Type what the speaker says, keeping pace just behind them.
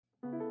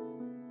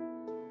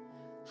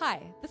Hi,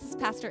 this is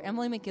Pastor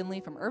Emily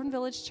McGinley from Urban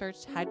Village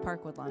Church, Hyde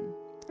Park, Woodlawn.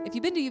 If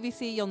you've been to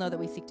UVC, you'll know that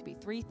we seek to be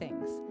three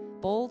things: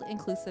 bold,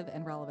 inclusive,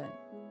 and relevant.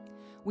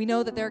 We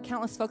know that there are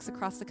countless folks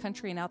across the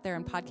country and out there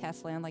in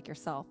podcast land like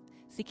yourself,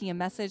 seeking a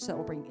message that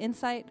will bring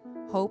insight,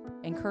 hope,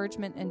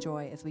 encouragement, and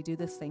joy as we do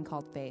this thing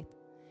called faith.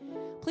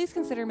 Please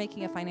consider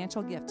making a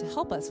financial gift to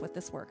help us with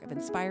this work of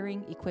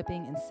inspiring,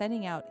 equipping, and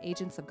sending out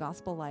agents of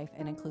gospel life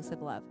and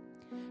inclusive love.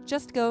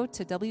 Just go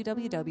to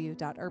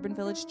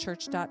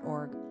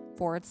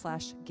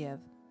www.urbanvillagechurch.org/give.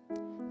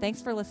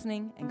 Thanks for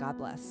listening, and God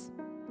bless.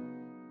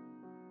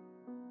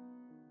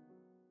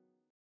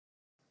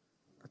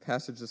 Our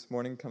passage this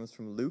morning comes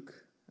from Luke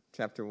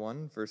chapter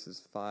 1,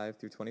 verses 5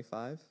 through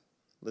 25.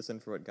 Listen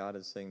for what God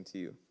is saying to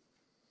you.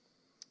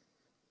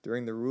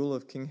 During the rule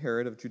of King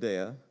Herod of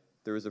Judea,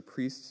 there was a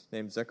priest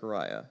named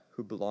Zechariah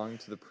who belonged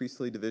to the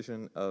priestly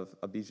division of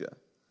Abijah.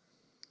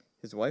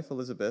 His wife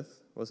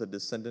Elizabeth was a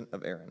descendant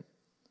of Aaron.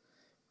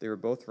 They were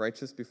both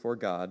righteous before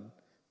God,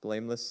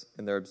 blameless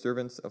in their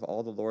observance of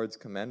all the Lord's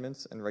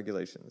commandments and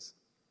regulations.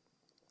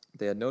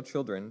 They had no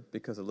children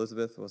because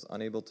Elizabeth was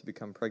unable to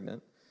become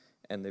pregnant,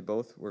 and they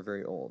both were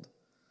very old.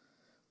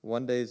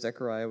 One day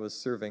Zechariah was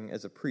serving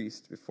as a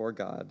priest before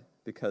God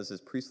because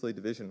his priestly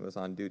division was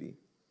on duty.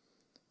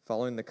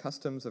 Following the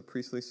customs of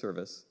priestly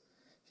service,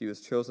 he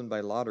was chosen by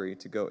lottery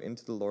to go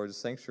into the Lord's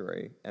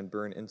sanctuary and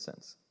burn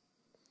incense.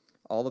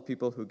 All the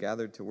people who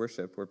gathered to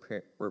worship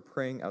were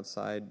praying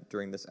outside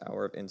during this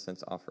hour of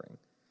incense offering.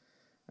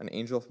 An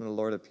angel from the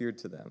Lord appeared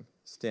to them,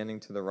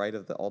 standing to the right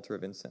of the altar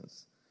of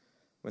incense.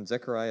 When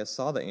Zechariah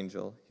saw the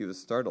angel, he was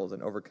startled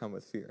and overcome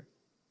with fear.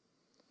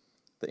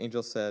 The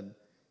angel said,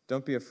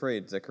 "Don't be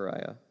afraid,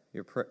 Zechariah.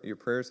 Your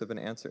prayers have been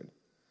answered.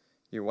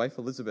 Your wife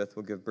Elizabeth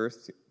will give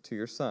birth to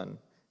your son,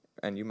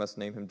 and you must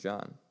name him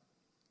John.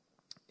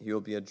 He will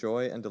be a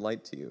joy and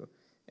delight to you,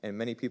 and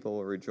many people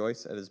will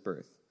rejoice at his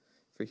birth,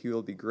 for he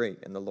will be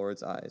great in the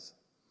Lord's eyes.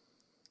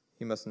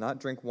 He must not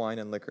drink wine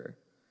and liquor.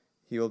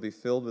 He will be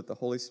filled with the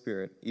Holy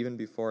Spirit even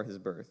before his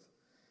birth.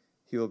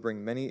 He will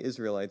bring many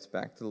Israelites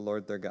back to the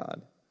Lord their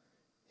God.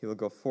 He will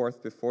go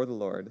forth before the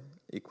Lord,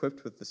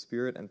 equipped with the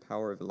spirit and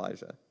power of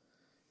Elijah.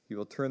 He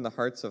will turn the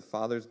hearts of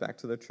fathers back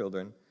to their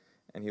children,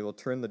 and he will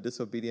turn the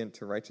disobedient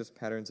to righteous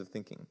patterns of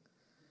thinking.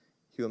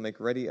 He will make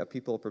ready a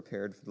people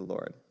prepared for the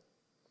Lord."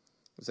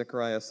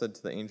 Zechariah said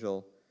to the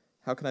angel,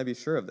 "How can I be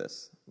sure of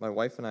this? My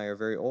wife and I are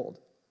very old."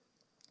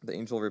 The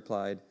angel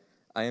replied,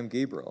 "I am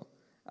Gabriel.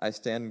 I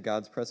stand in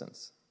God's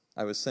presence.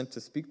 I was sent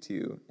to speak to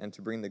you and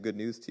to bring the good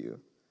news to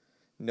you.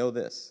 Know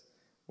this,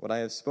 what I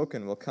have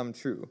spoken will come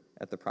true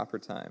at the proper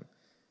time,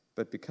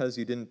 but because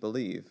you didn't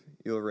believe,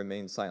 you will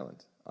remain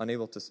silent,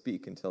 unable to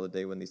speak until the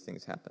day when these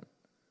things happen."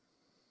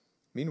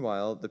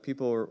 Meanwhile, the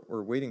people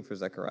were waiting for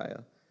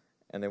Zechariah,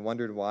 and they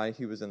wondered why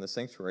he was in the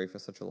sanctuary for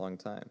such a long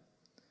time.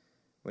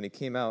 When he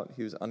came out,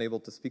 he was unable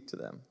to speak to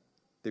them.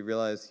 They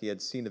realized he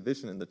had seen a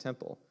vision in the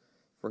temple,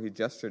 for he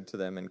gestured to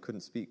them and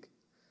couldn't speak.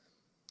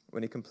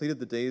 When he completed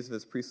the days of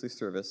his priestly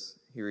service,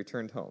 he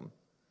returned home.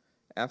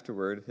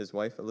 Afterward, his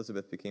wife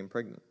Elizabeth became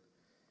pregnant.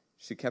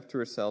 She kept to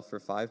herself for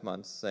 5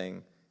 months,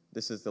 saying,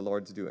 "This is the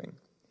Lord's doing.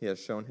 He has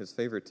shown his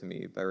favor to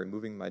me by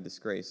removing my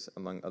disgrace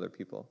among other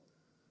people."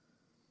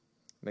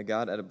 May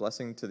God add a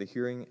blessing to the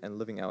hearing and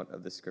living out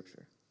of this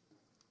scripture.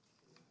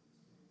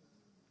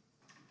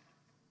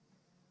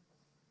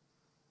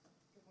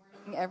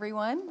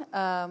 Everyone.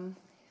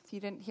 If you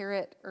didn't hear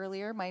it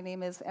earlier, my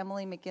name is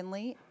Emily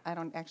McGinley. I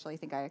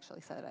think I actually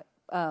said it.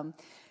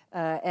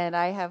 And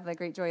I have the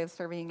great joy of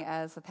serving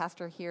as a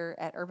pastor here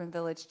at Urban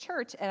Village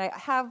Church. And I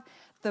have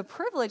the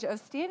privilege of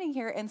standing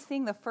here and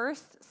seeing the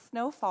first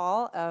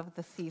snowfall of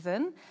the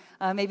season.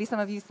 Maybe some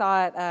of you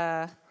saw it,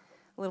 a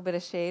little bit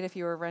of shade if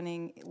you were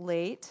running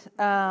late.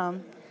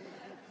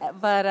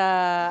 But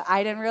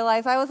I didn't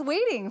realize I was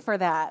waiting for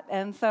that.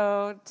 And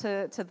so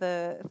to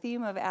the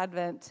theme of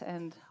Advent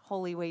and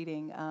holy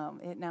waiting,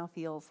 it now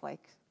feels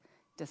like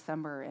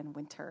December and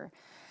winter.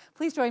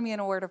 Please join me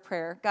in a word of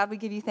prayer. God, we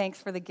give you thanks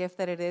for the gift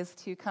that it is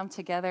to come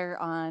together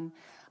on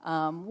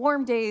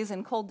warm days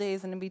and cold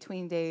days and in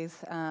between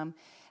days,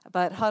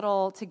 but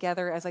huddle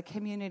together as a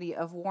community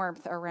of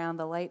warmth around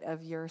the light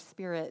of your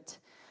Spirit.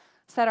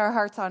 Set our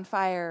hearts on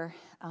fire,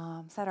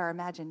 set our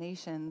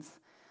imaginations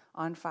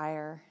on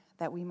fire,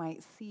 that we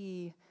might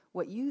see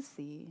what you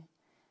see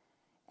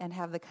and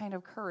have the kind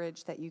of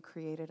courage that you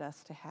created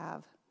us to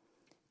have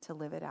to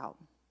live it out,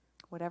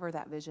 whatever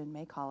that vision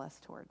may call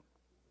us toward.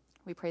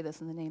 We pray this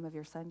in the name of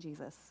your Son,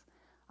 Jesus.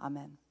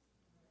 Amen.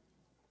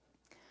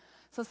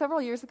 So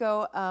several years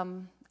ago,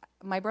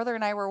 my brother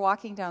and I were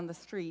walking down the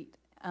street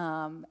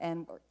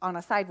and on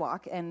a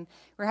sidewalk, and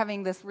we're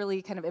having this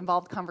really kind of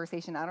involved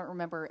conversation. I don't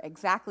remember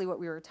exactly what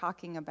we were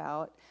talking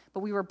about, but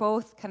we were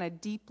both kind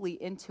of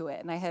deeply into it,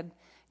 and I had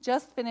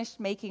just finished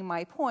making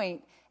my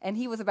point, and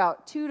he was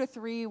about 2 to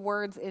 3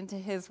 words into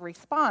his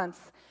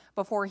response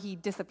before he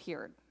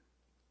disappeared.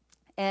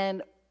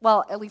 And,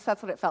 well, at least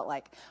that's what it felt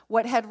like.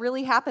 What had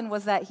really happened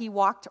was that he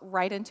walked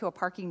right into a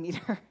parking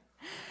meter.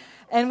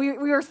 And we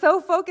were so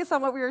focused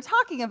on what we were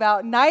talking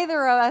about,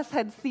 neither of us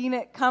had seen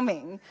it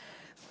coming.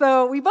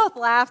 So we both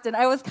laughed, and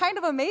I was kind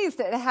of amazed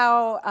at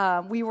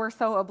how we were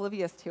so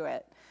oblivious to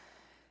it.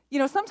 You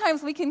know,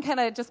 sometimes we can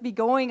kind of just be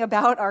going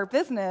about our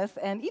business,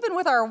 and even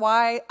with our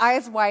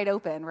eyes wide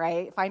open,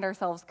 right, find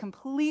ourselves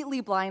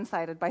completely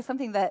blindsided by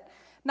something that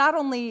not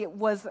only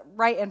was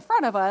right in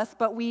front of us,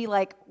 but we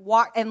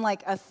walk in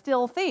a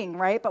still thing,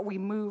 right? But we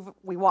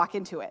walk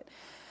into it.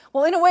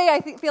 Well, in a way,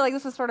 I feel like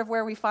this is sort of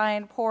where we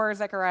find poor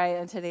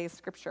Zechariah in today's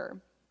scripture.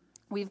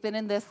 We've been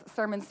in this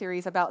sermon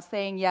series about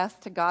saying yes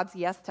to God's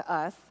yes to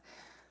us.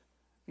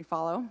 You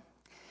follow?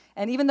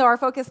 And even though our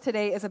focus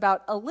today is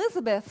about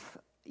Elizabeth's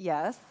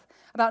yes,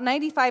 about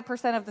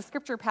 95% of the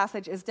scripture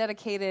passage is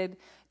dedicated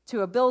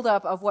to a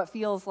buildup of what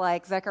feels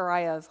like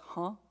Zechariah's,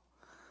 huh?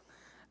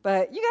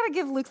 But you got to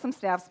give Luke some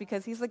snaps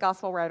because he's the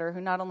gospel writer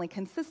who not only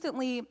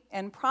consistently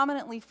and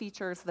prominently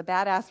features the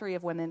badassery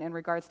of women in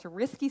regards to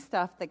risky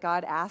stuff that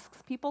God asks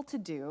people to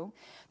do,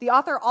 the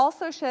author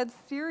also sheds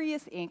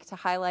serious ink to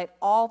highlight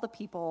all the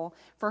people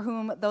for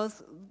whom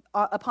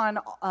upon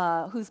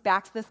whose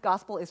backs this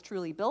gospel is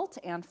truly built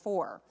and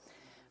for.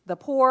 The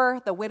poor,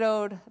 the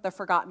widowed, the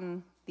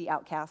forgotten, the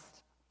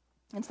outcast.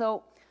 And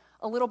so,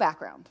 a little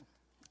background.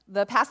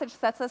 The passage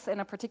sets us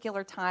in a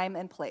particular time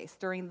and place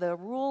during the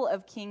rule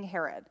of King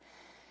Herod.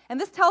 And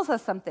this tells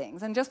us some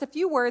things. In just a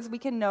few words, we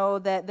can know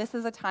that this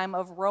is a time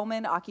of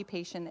Roman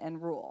occupation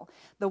and rule.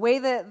 The way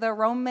that the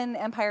Roman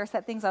Empire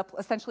set things up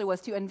essentially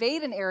was to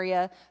invade an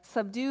area,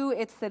 subdue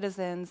its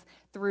citizens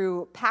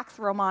through Pax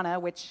Romana,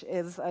 which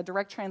is a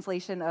direct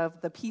translation of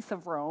the Peace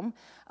of Rome,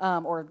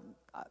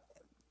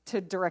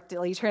 to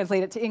directly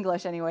translate it to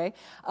English anyway.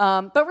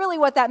 But really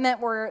what that meant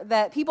were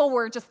that people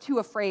were just too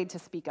afraid to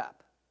speak up.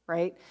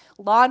 Right?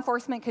 Law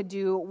enforcement could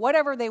do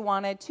whatever they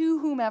wanted, to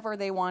whomever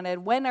they wanted,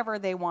 whenever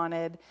they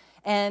wanted.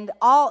 And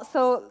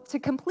so to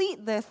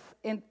complete this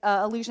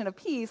illusion of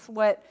peace,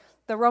 what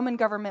the Roman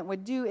government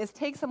would do is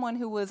take someone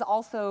who was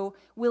also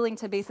willing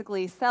to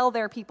basically sell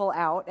their people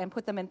out and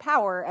put them in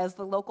power as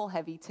the local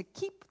heavy to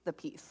keep the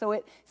peace. So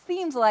it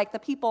seems like the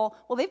people,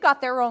 well, they've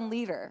got their own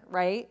leader,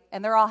 right?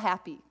 And they're all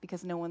happy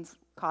because no one's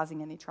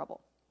causing any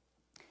trouble.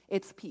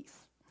 It's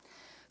peace.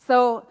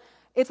 So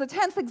it's a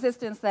tense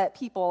existence that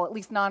people, at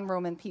least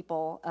non-Roman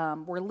people,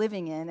 were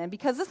living in. And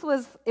because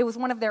it was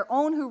one of their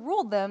own who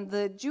ruled them,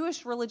 the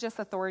Jewish religious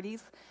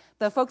authorities,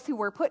 the folks who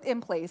were put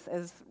in place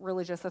as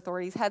religious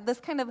authorities, had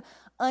this kind of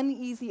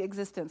uneasy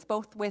existence,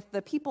 both with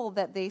the people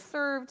that they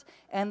served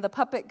and the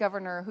puppet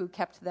governor who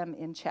kept them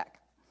in check.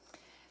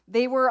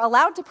 They were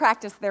allowed to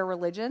practice their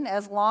religion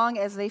as long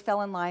as they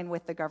fell in line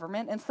with the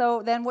government. And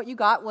so then what you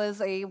got was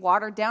a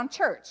watered-down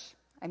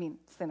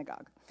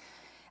synagogue.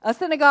 A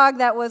synagogue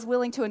that was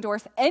willing to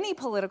endorse any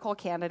political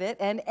candidate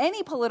and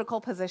any political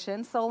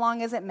position so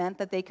long as it meant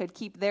that they could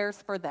keep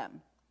theirs for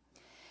them.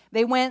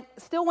 They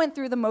still went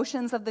through the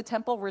motions of the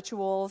temple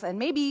rituals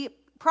and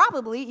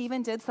probably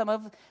even did some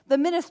of the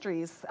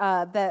ministries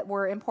that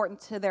were important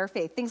to their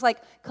faith. Things like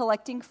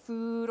collecting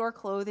food or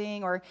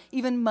clothing or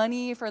even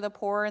money for the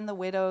poor and the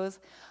widows.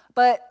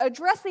 But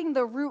addressing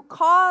the root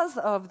cause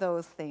of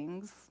those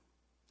things,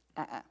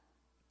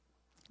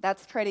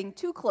 that's treading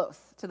too close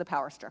to the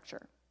power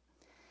structure.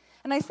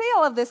 And I say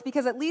all of this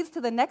because it leads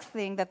to the next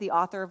thing that the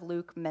author of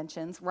Luke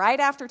mentions right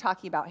after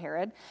talking about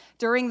Herod.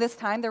 During this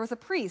time, there was a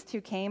priest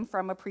who came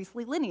from a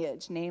priestly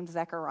lineage named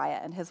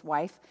Zechariah and his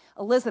wife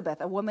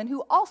Elizabeth, a woman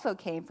who also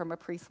came from a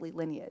priestly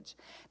lineage.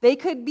 They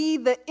could be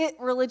the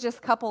religious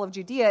couple of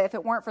Judea if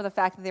it weren't for the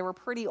fact that they were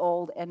pretty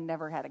old and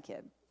never had a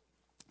kid.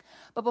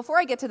 But before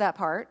I get to that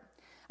part,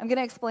 I'm going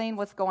to explain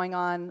what's going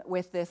on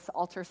with this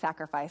altar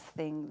sacrifice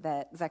thing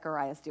that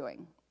Zechariah is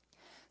doing.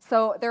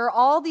 So there are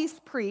all these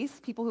priests,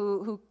 people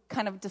who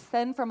kind of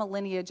descend from a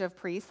lineage of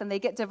priests, and they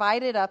get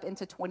divided up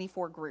into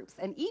 24 groups.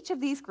 And each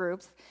of these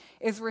groups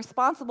is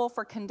responsible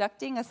for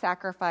conducting a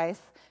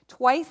sacrifice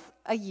twice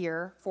a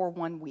year for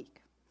 1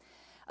 week.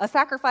 A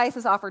sacrifice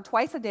is offered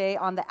twice a day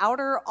on the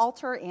outer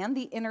altar and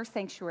the inner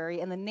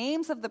sanctuary, and the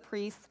names of the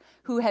priests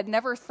who had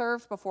never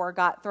served before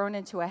got thrown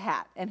into a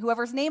hat. And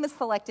whoever's name is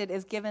selected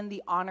is given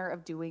the honor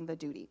of doing the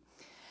duty.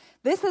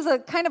 This is a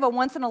kind of a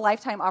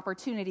once-in-a-lifetime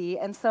opportunity,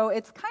 and so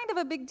it's kind of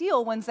a big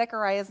deal when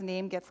Zechariah's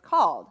name gets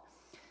called.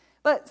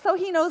 But so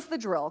he knows the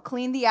drill.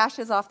 Clean the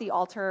ashes off the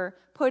altar,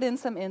 put in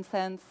some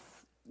incense,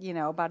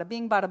 bada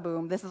bing, bada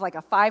boom. This is like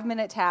a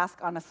 5-minute task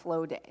on a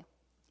slow day.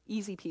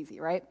 Easy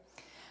peasy, right?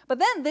 But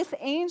then this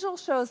angel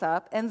shows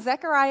up, and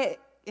Zechariah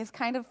is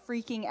kind of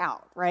freaking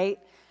out, right?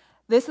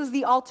 This is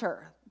the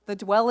altar, the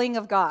dwelling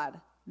of God.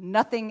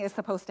 Nothing is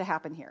supposed to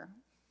happen here.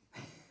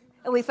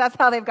 At least that's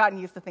how they've gotten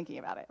used to thinking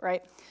about it,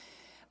 right?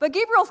 But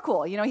Gabriel's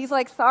cool. He's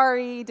like,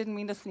 sorry, didn't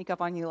mean to sneak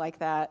up on you like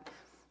that.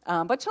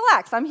 But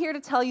chillax, I'm here to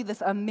tell you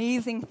this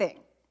amazing thing.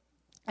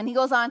 And he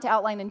goes on to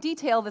outline in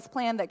detail this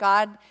plan that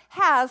God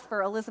has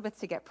for Elizabeth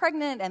to get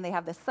pregnant, and they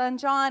have this son,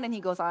 John, and he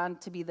goes on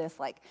to be this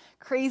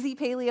crazy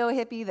paleo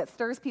hippie that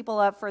stirs people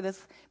up for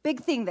this big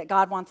thing that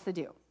God wants to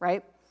do,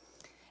 right?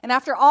 And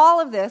after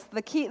all of this,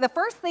 the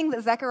first thing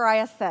that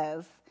Zechariah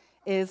says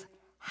is,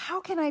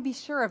 how can I be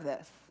sure of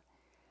this?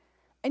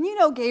 And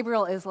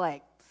Gabriel is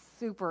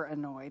super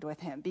annoyed with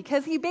him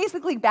because he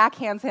basically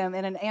backhands him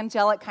in an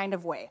angelic kind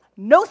of way.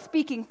 No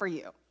speaking for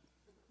you.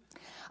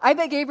 I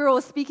bet Gabriel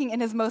was speaking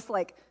in his most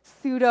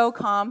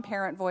pseudo-calm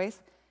parent voice.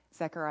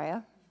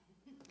 Zechariah,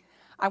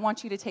 I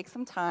want you to take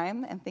some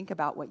time and think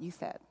about what you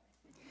said.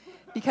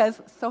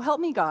 Because, so help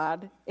me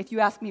God, if you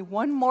ask me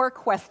one more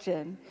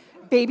question,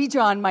 baby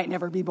John might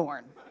never be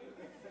born.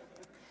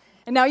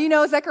 And now you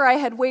know Zechariah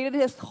had waited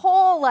his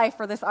whole life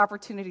for this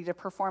opportunity to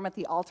perform at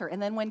the altar.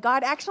 And then when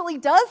God actually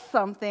does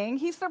something,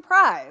 he's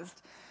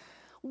surprised.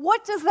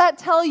 What does that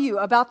tell you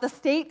about the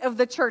state of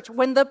the church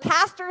when the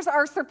pastors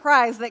are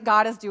surprised that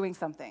God is doing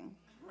something?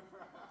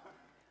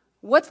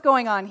 What's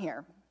going on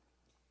here?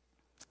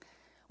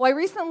 Well, I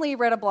recently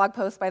read a blog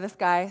post by this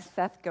guy,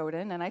 Seth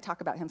Godin, and I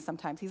talk about him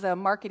sometimes. He's a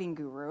marketing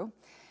guru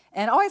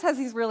and always has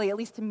these really, at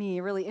least to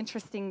me, really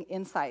interesting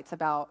insights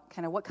about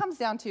kind of what comes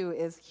down to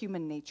is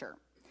human nature.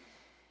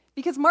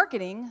 Because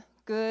marketing,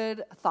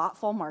 good,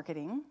 thoughtful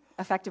marketing,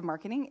 effective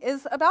marketing,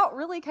 is about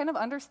really kind of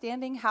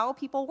understanding how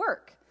people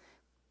work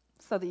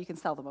so that you can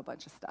sell them a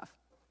bunch of stuff.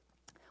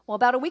 Well,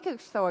 about a week or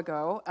so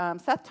ago,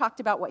 Seth talked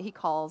about what he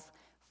calls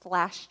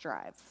flash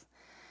drives.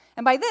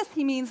 And by this,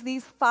 he means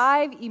these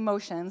 5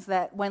 emotions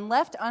that, when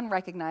left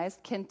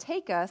unrecognized, can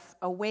take us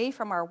away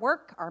from our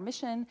work, our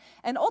mission,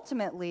 and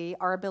ultimately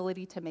our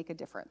ability to make a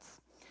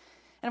difference.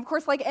 And of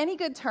course, like any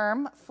good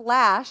term,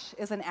 FLASH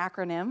is an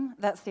acronym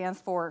that stands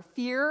for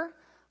fear,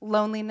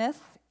 loneliness,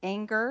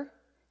 anger,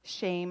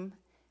 shame,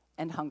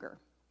 and hunger.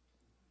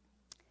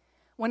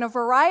 When a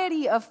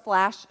variety of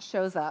flash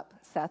shows up,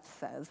 Seth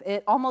says,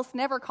 it almost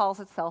never calls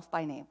itself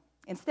by name.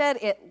 Instead,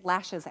 it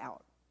lashes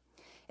out.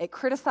 It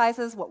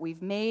criticizes what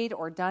we've made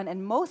or done,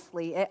 and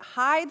mostly it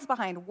hides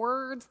behind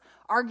words,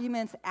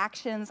 arguments,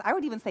 actions, I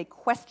would even say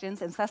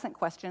questions, incessant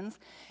questions,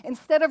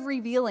 instead of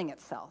revealing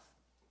itself.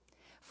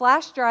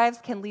 Flash drives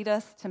can lead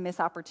us to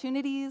miss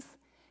opportunities,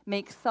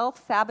 make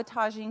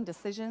self-sabotaging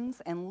decisions,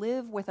 and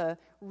live with a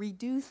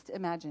reduced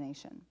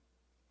imagination.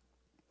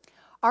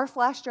 Our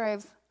flash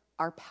drives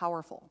are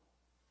powerful.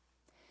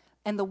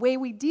 And the way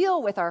we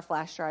deal with our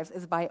flash drives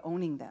is by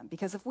owning them,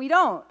 because if we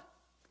don't,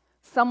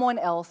 someone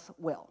else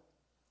will.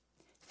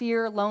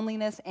 Fear,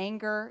 loneliness,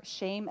 anger,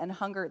 shame, and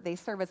hunger, they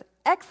serve as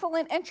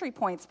excellent entry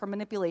points for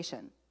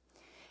manipulation.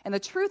 And the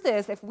truth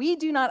is, if we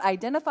do not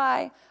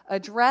identify,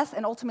 address,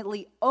 and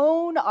ultimately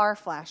own our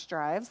flash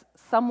drives,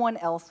 someone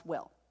else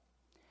will.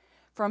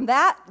 From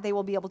that, they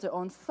will be able to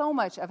own so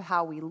much of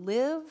how we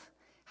live,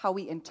 how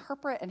we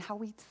interpret, and how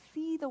we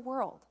see the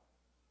world.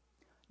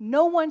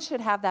 No one should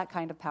have that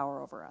kind of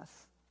power over us.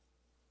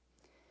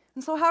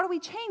 And so how do we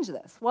change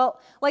this? Well,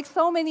 like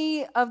so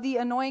many of the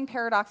annoying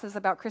paradoxes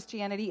about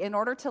Christianity, in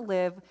order to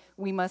live,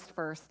 we must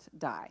first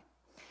die.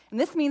 And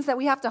this means that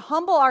we have to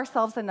humble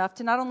ourselves enough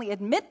to not only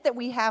admit that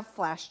we have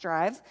flash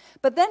drives,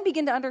 but then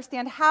begin to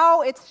understand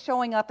how it's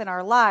showing up in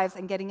our lives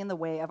and getting in the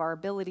way of our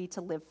ability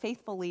to live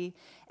faithfully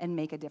and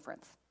make a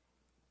difference.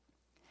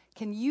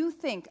 Can you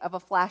think of a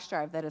flash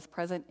drive that is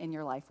present in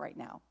your life right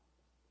now?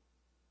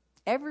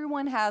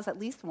 Everyone has at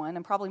least one,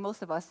 and probably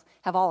most of us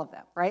have all of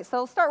them, right?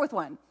 So start with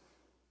one.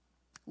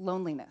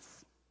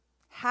 Loneliness.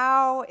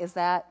 How is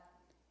that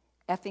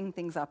effing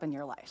things up in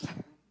your life?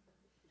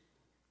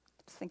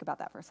 Just think about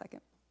that for a second.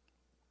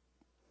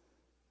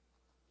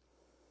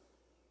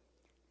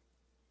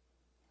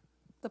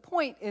 The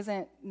point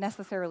isn't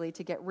necessarily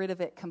to get rid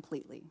of it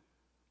completely.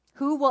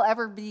 Who will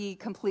ever be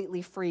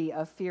completely free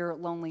of fear,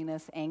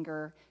 loneliness,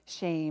 anger,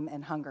 shame,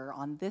 and hunger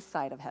on this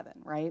side of heaven,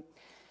 right?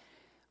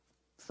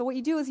 So what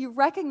you do is you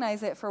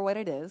recognize it for what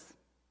it is,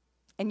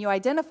 and you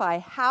identify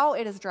how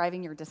it is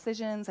driving your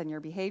decisions and your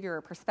behavior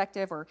or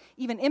perspective or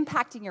even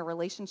impacting your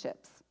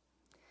relationships.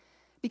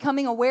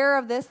 Becoming aware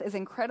of this is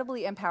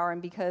incredibly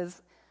empowering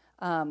because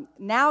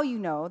now you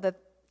know that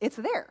it's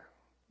there,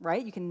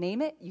 right? You can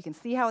name it, you can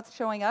see how it's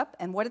showing up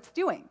and what it's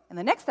doing. And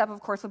the next step, of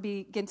course, will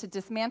begin to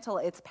dismantle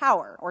its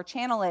power or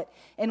channel it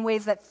in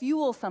ways that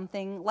fuel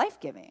something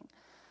life-giving.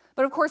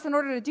 But of course, in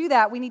order to do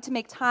that, we need to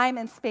make time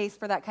and space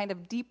for that kind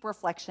of deep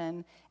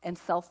reflection and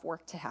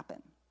self-work to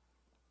happen.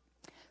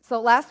 So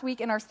last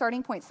week in our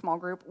Starting Point small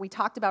group, we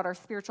talked about our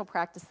spiritual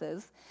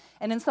practices.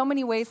 And in so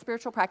many ways,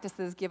 spiritual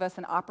practices give us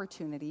an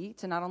opportunity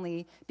to not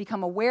only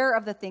become aware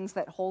of the things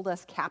that hold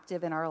us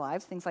captive in our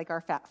lives, things like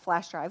our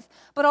flash drives,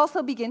 but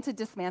also begin to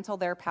dismantle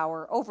their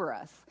power over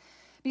us.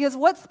 Because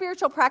what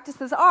spiritual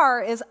practices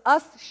are is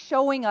us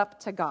showing up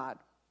to God,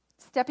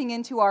 stepping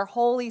into our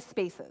holy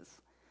spaces.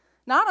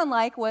 Not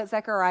unlike what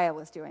Zechariah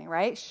was doing,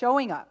 right?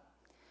 Showing up.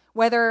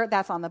 Whether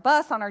that's on the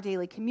bus, on our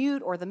daily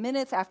commute, or the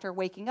minutes after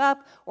waking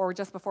up, or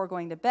just before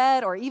going to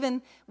bed, or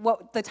even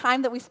the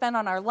time that we spend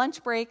on our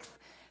lunch breaks.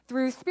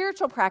 Through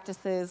spiritual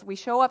practices, we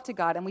show up to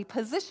God and we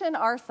position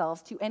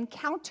ourselves to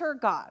encounter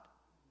God.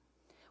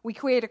 We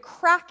create a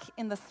crack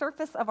in the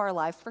surface of our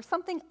lives for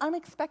something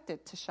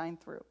unexpected to shine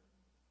through.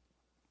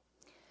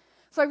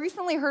 So I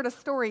recently heard a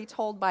story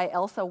told by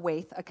Elsa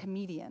Waith, a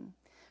comedian,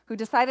 who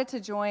decided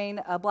to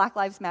join a Black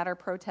Lives Matter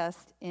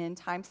protest in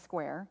Times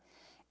Square.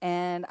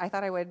 And I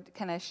thought I would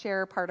kind of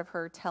share part of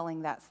her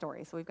telling that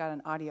story. So we've got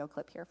an audio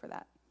clip here for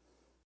that.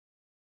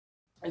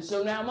 And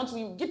so now once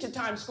we get to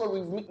Times Square,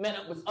 we've met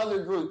up with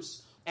other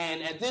groups.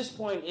 And at this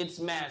point, it's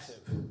massive.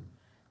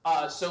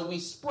 So we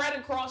spread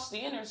across the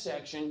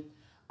intersection,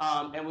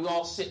 and we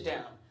all sit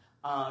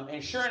down.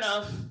 And sure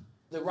enough,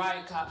 the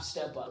riot cops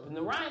step up. And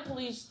the riot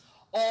police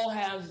all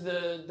have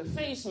the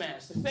face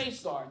masks, the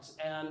face guards.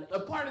 And a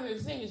part of their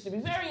thing is to be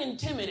very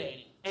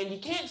intimidating. And you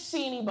can't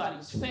see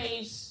anybody's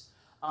face,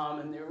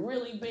 and they're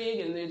really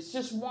big, and it's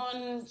just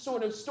one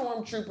sort of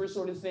stormtrooper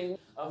sort of thing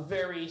of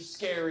very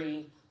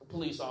scary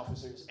police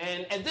officers.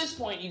 And at this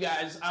point, you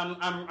guys,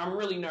 I'm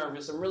really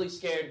nervous. I'm really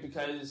scared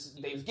because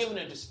they've given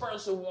a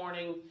dispersal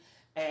warning,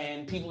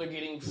 and people are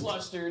getting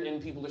flustered, and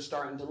people are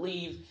starting to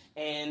leave.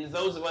 And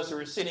those of us who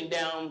are sitting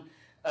down,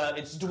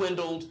 it's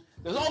dwindled.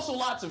 There's also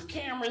lots of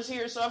cameras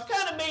here, so I've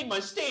kind of made my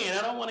stand.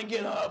 I don't want to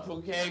get up,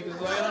 okay?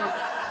 Because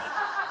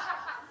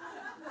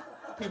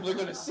people are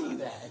going to see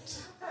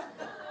that.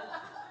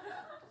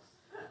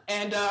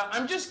 And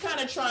I'm just kind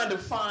of trying to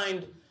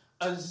find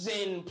a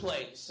zen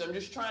place. I'm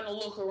just trying to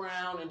look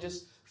around and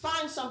just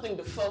find something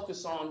to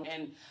focus on.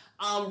 And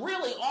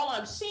really, all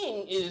I'm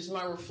seeing is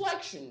my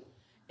reflection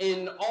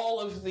in all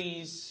of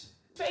these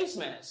face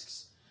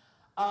masks.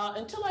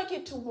 Until I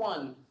get to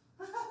one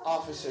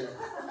officer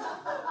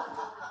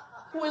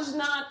who has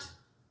not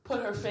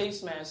put her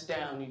face mask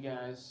down, you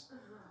guys.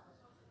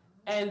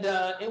 And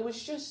it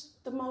was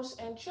just the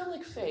most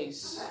angelic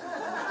face.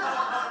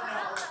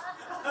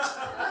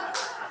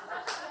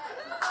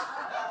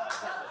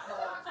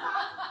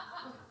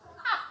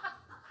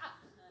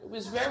 It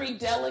was very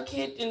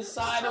delicate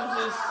inside of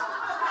this.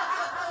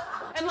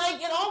 And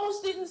like, it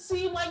almost didn't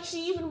seem like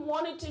she even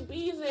wanted to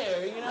be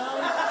there, you know?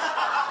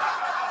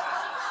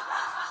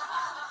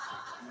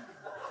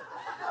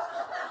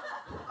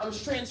 I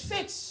was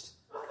transfixed.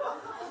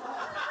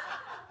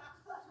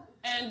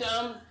 And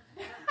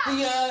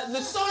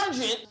the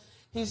sergeant,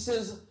 he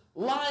says,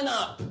 line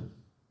up.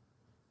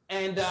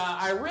 And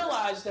I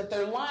realized that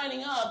they're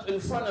lining up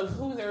in front of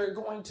who they're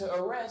going to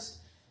arrest,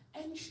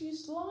 and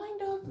she's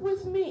lined up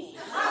with me.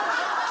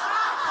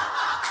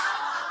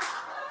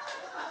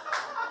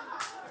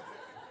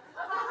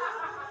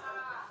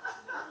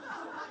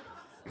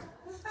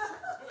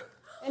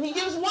 And he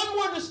gives one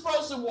more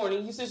dispersal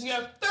warning. He says, you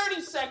have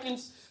 30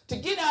 seconds to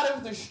get out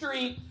of the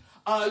street.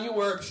 You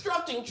are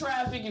obstructing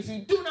traffic. If you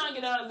do not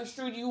get out of the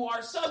street, you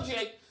are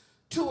subject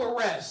to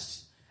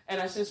arrest. And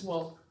I says,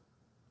 well,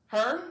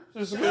 her?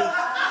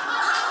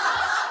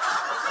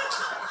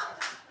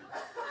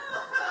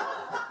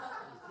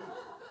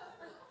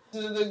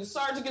 The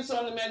sergeant gets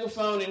on the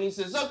megaphone and he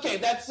says, okay,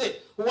 that's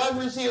it.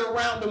 Whoever's here,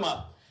 round them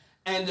up.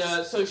 And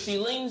so she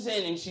leans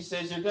in and she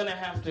says, you're gonna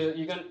have to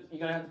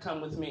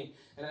come with me.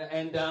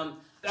 And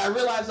I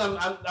realize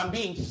I'm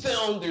being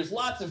filmed. There's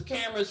lots of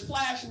cameras.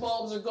 Flash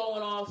bulbs are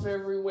going off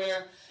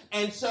everywhere.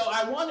 And so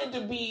I wanted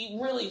to be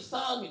really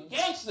thug and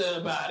gangster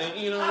about it.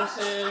 You know what I'm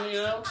saying?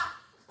 You know?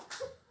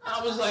 I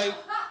was like,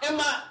 in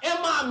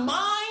my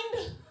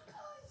mind,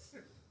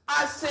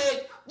 I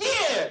said,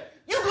 yeah,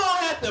 you're going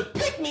to have to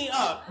pick me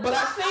up. But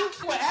I think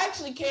what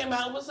actually came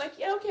out was like,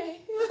 yeah,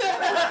 okay.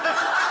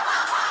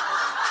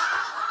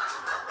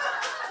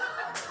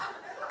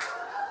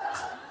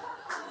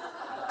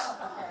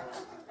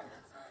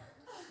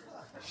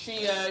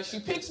 She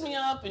picks me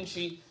up and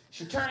she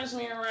turns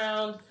me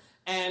around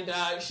and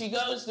she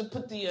goes to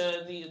put the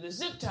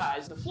zip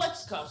ties, the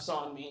flex cuffs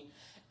on me,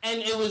 and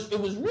it was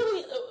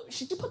really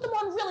she put them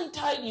on really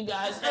tight, you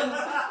guys, and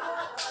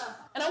I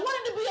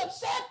wanted to be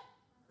upset,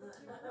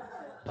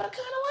 but I kind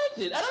of liked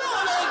it. I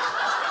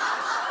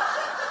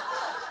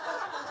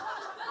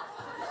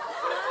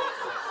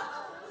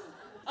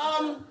don't know,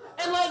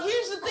 and like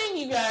here's the thing,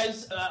 you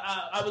guys,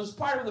 I was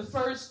part of the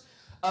first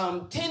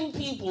 10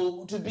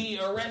 people to be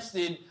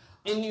arrested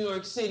in New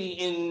York City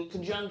in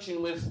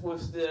conjunction with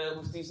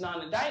these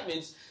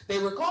non-indictments. They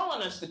were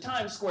calling us the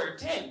Times Square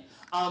 10.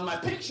 My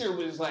picture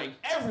was like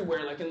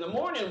everywhere. Like in the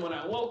morning when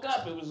I woke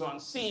up, it was on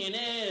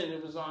CNN,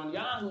 it was on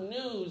Yahoo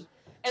News.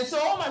 And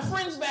so all my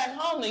friends back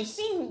home, they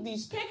seen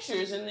these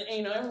pictures and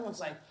everyone's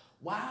like,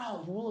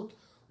 wow, you look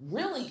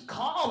really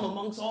calm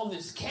amongst all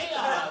this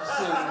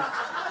chaos. And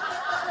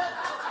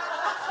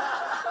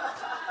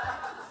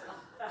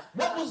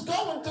what was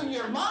going through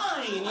your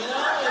mind, you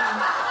know?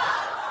 And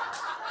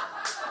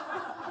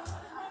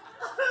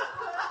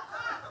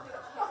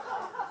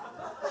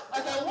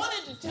like I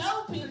wanted to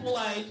tell people,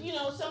 like,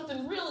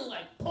 something really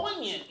like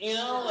poignant,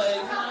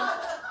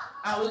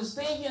 I was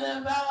thinking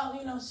about,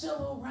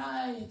 civil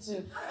rights,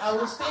 and I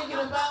was thinking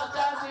about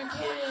Dr.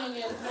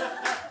 King, and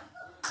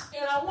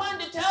I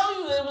wanted to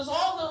tell you that it was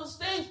all those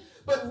things,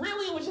 but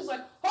really it was just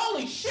like,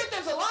 holy shit,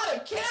 there's a lot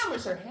of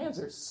cameras. Her hands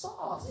are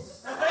soft.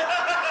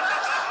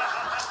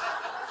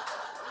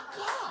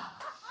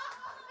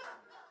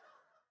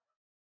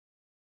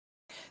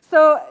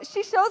 So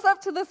she shows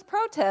up to this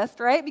protest,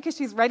 right, because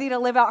she's ready to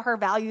live out her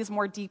values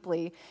more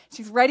deeply.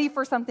 She's ready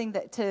for something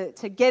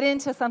to get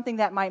into something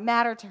that might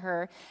matter to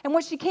her. And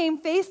what she came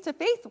face to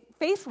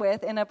face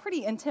with in a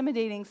pretty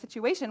intimidating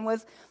situation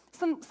was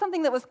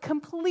something that was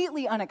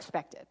completely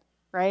unexpected,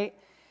 right?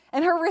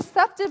 And her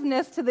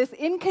receptiveness to this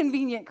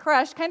inconvenient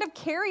crush kind of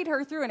carried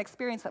her through an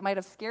experience that might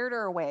have scared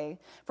her away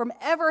from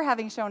ever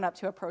having shown up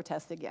to a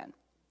protest again.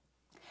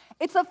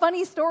 It's a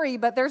funny story,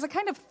 but there's a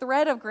kind of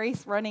thread of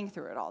grace running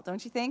through it all,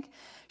 don't you think?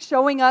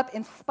 Showing up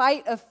in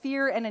spite of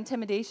fear and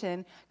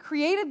intimidation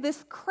created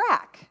this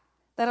crack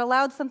that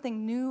allowed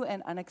something new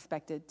and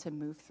unexpected to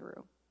move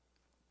through.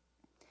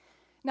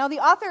 Now, the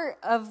author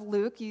of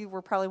Luke, you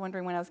were probably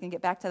wondering when I was going to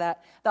get back to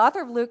that, the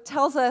author of Luke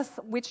tells us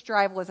which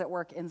drive was at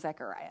work in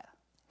Zechariah: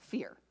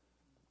 fear.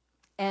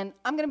 And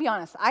I'm going to be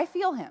honest, I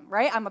feel him,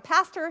 right? I'm a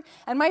pastor,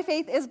 and my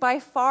faith is by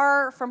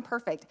far from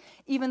perfect,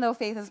 even though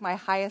faith is my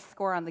highest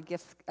score on the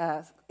gifts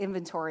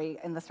inventory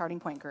in the starting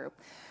point group.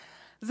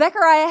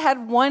 Zechariah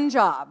had one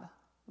job: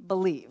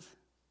 believe.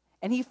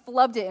 And he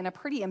flubbed it in a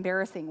pretty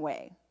embarrassing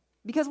way.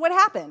 Because what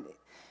happened?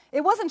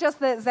 It wasn't just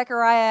that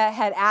Zechariah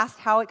had asked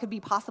how it could be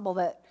possible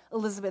that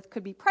Elizabeth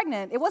could be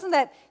pregnant. It was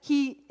that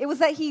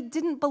he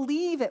didn't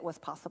believe it was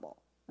possible,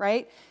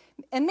 right?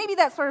 And maybe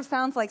that sort of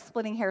sounds like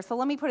splitting hairs, so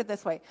let me put it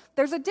this way.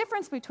 There's a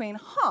difference between,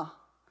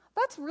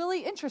 that's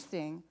really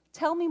interesting,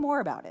 tell me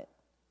more about it,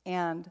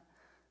 and,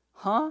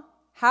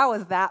 how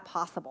is that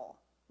possible?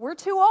 We're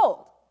too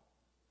old.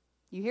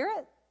 You hear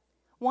it?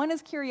 One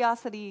is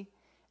curiosity,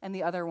 and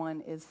the other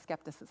one is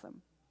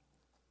skepticism.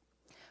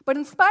 But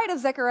in spite of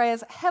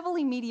Zechariah's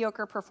heavily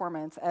mediocre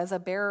performance as a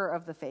bearer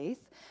of the faith,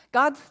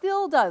 God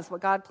still does what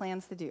God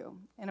plans to do.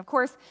 And of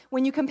course,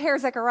 when you compare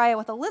Zechariah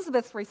with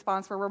Elizabeth's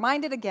response, we're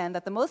reminded again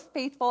that the most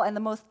faithful and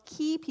the most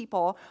key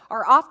people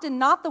are often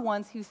not the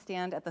ones who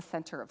stand at the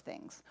center of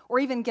things, or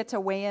even get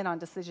to weigh in on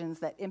decisions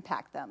that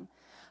impact them.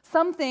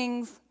 Some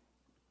things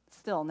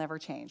still never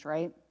change,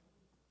 right?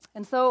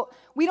 And so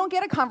we don't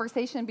get a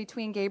conversation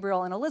between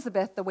Gabriel and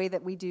Elizabeth the way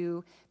that we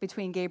do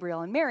between Gabriel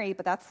and Mary,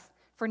 but that's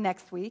for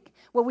next week.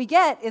 What we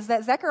get is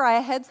that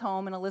Zechariah heads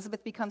home and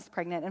Elizabeth becomes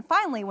pregnant. And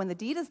finally, when the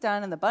deed is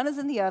done and the bun is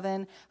in the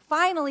oven,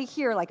 finally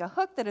here, like a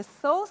hook that is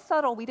so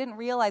subtle we didn't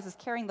realize is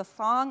carrying the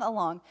song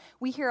along,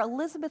 we hear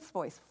Elizabeth's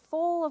voice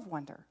full of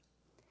wonder.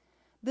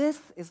 This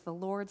is the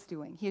Lord's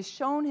doing. He has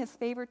shown his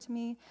favor to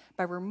me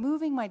by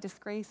removing my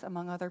disgrace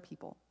among other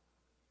people.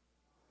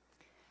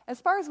 As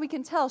far as we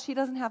can tell, she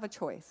doesn't have a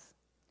choice.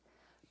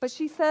 But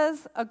she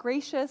says a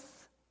gracious,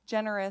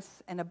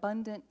 generous, and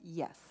abundant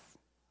yes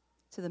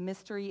to the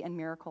mystery and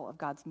miracle of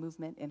God's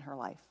movement in her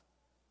life.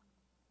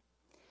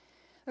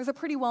 There's a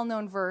pretty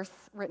well-known verse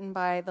written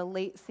by the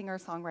late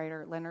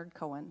singer-songwriter Leonard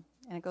Cohen,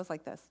 and it goes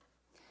like this: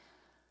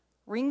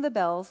 "Ring the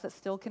bells that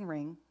still can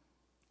ring.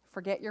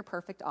 Forget your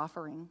perfect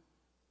offering.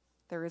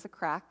 There is a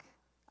crack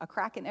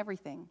in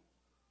everything,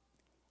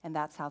 and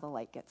that's how the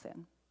light gets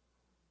in."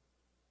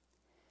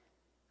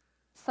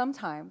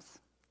 Sometimes,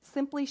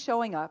 simply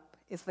showing up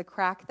is the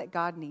crack that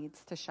God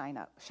needs to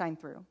shine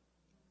through.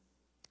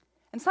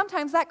 And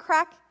sometimes that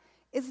crack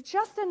is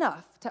just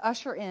enough to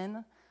usher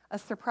in a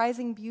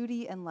surprising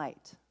beauty and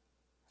light,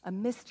 a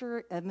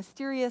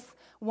mysterious,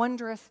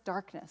 wondrous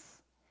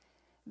darkness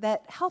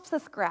that helps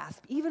us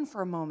grasp, even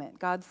for a moment,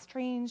 God's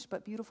strange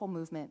but beautiful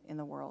movement in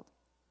the world.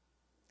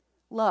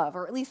 Love,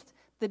 or at least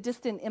the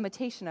distant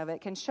imitation of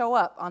it, can show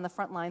up on the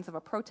front lines of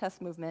a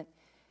protest movement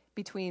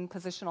between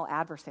positional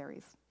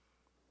adversaries.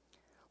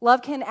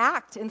 Love can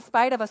act in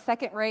spite of a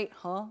second-rate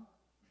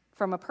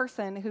from a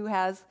person who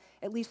has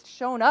at least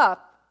shown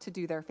up to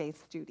do their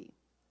faith's duty.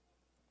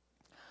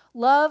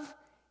 Love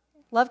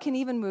can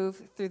even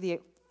move through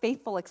the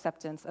faithful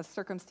acceptance of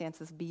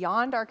circumstances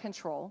beyond our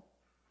control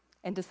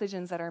and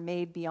decisions that are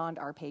made beyond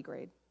our pay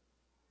grade.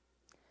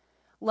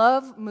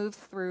 Love moves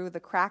through the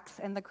cracks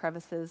and the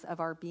crevices of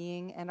our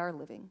being and our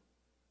living.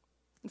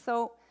 And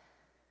so,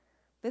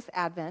 this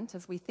Advent,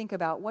 as we think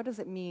about what does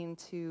it mean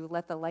to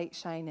let the light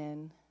shine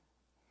in,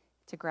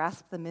 to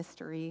grasp the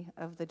mystery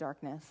of the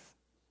darkness,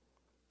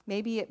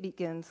 maybe it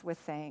begins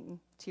with saying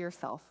to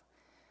yourself,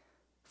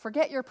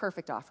 forget your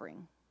perfect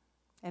offering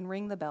and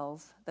ring the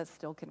bells that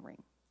still can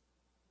ring.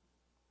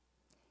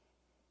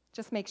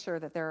 Just make sure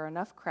that there are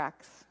enough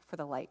cracks for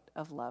the light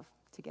of love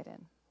to get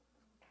in.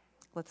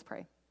 Let's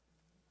pray.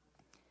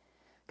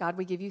 God,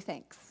 we give you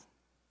thanks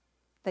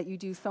that you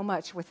do so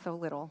much with so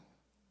little,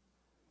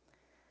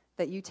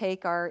 that you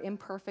take our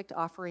imperfect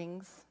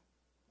offerings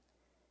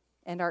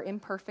and our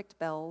imperfect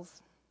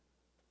bells,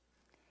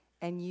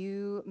 and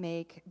you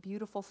make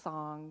beautiful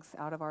songs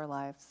out of our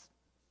lives.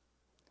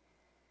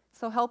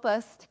 So help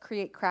us to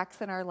create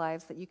cracks in our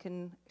lives that you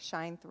can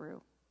shine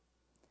through.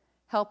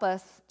 Help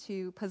us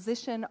to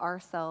position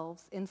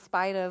ourselves in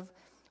spite of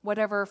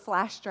whatever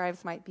flash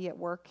drives might be at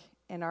work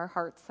in our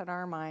hearts and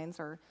our minds,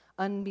 or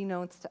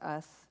unbeknownst to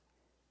us,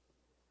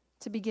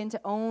 to begin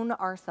to own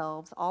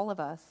ourselves, all of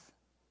us,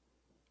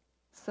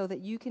 so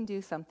that you can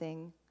do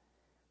something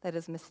that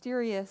is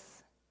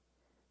mysterious,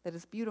 that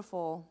is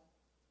beautiful,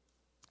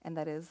 and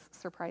that is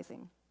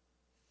surprising.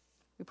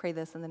 We pray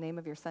this in the name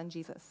of your Son,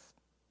 Jesus.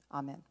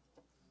 Amen.